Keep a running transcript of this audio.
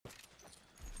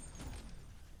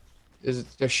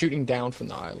They're shooting down from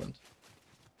the island.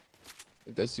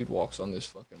 If this dude walks on this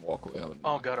fucking walkway.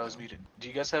 Oh god, I was muted. Do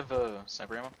you guys have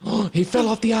sniper ammo? He fell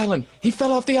off the island. He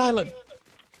fell off the island.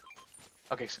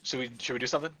 Okay, so should we do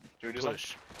something? Should we do something?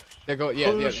 Push. They're going.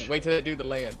 Yeah, Push. yeah. Wait till they do the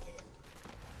land.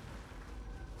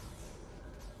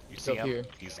 You It's see up him? here.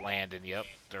 He's landing. Yep.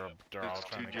 They're all That's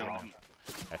trying to two get gentlemen. on.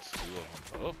 That's 2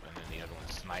 of them. Oh, and then the other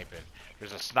one's sniping.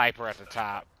 There's a sniper at the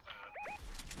top.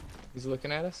 He's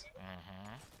looking at us.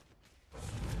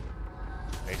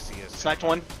 They see us. Sniped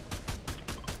one.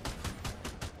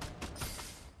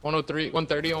 103,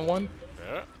 130 on one.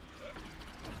 Yeah.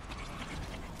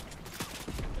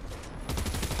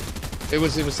 It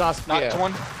was Sasuke. Knocked Yeah.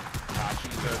 one.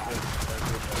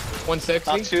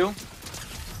 160. Knocked two.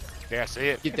 That's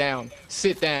it. Get down.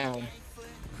 Sit down.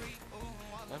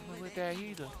 With that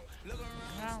heater.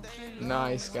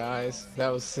 Nice, guys. That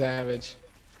was savage.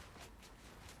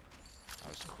 That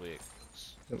was quick.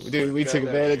 Dude, we took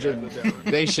advantage of.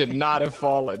 They should not have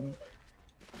fallen.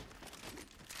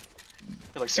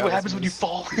 They're like, see That what was happens when you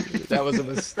fall. That was a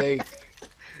mistake.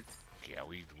 Yeah,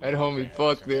 we That homie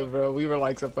fucked them, bro. We were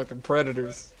like some fucking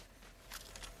predators.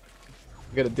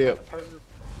 We got a dip.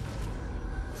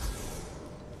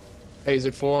 Hey, is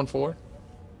it 4-on-4?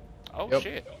 Oh Yep.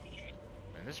 shit.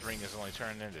 Man, this ring is only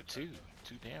turning into 2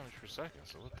 damage per second,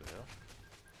 so what the hell?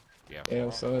 Yeah.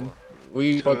 Damn, son.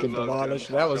 We fucking demolished.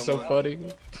 That was so funny.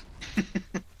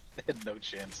 They had no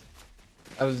chance.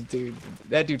 That was, dude.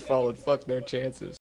 That dude followed. Fuck their chances.